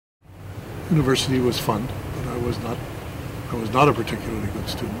University was fun, but I was not a particularly good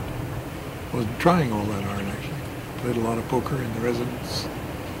student. I wasn't trying all that hard, actually. I played a lot of poker in the residence,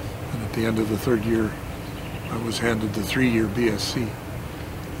 and at the end of the third year, I was handed the 3-year BSc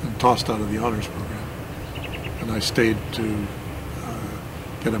and tossed out of the honors program. And I stayed to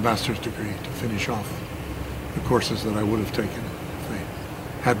get a master's degree to finish off the courses that I would have taken if they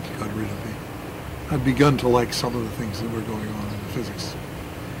hadn't got rid of me. I'd begun to like some of the things that were going on in the physics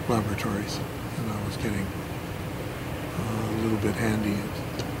laboratories, and I was getting a little bit handy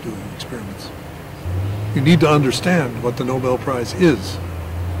at doing experiments. You need to understand what the Nobel Prize is,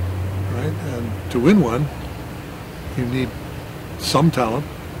 right? And to win one, you need some talent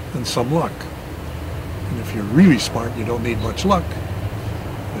and some luck. And if you're really smart, you don't need much luck.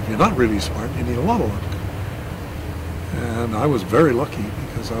 If you're not really smart, you need a lot of luck. And I was very lucky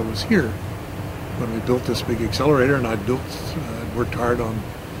because I was here when we built this big accelerator, and I'd worked hard on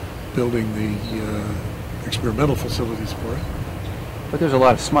building the experimental facilities for it. But there's a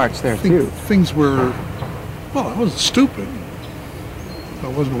lot of smarts there too. Things were, well, I wasn't stupid. I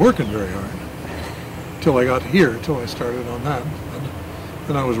wasn't working very hard until I got here, until I started on that. And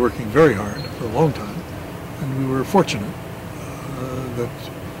then I was working very hard for a long time, and we were fortunate that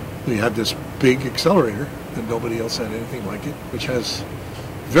we had this big accelerator, and nobody else had anything like it, which has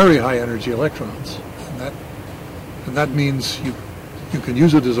very high energy electrons, and that means you can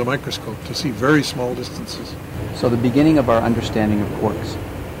use it as a microscope to see very small distances. So the beginning of our understanding of quarks.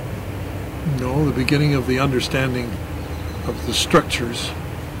 No, the beginning of the understanding of the structures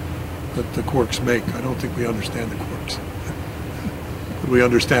that the quarks make. I don't think we understand the quarks. But we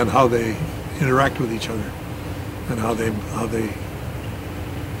understand how they interact with each other and how they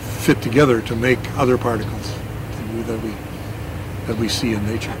fit together to make other particles that we see in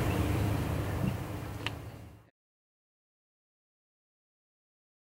nature.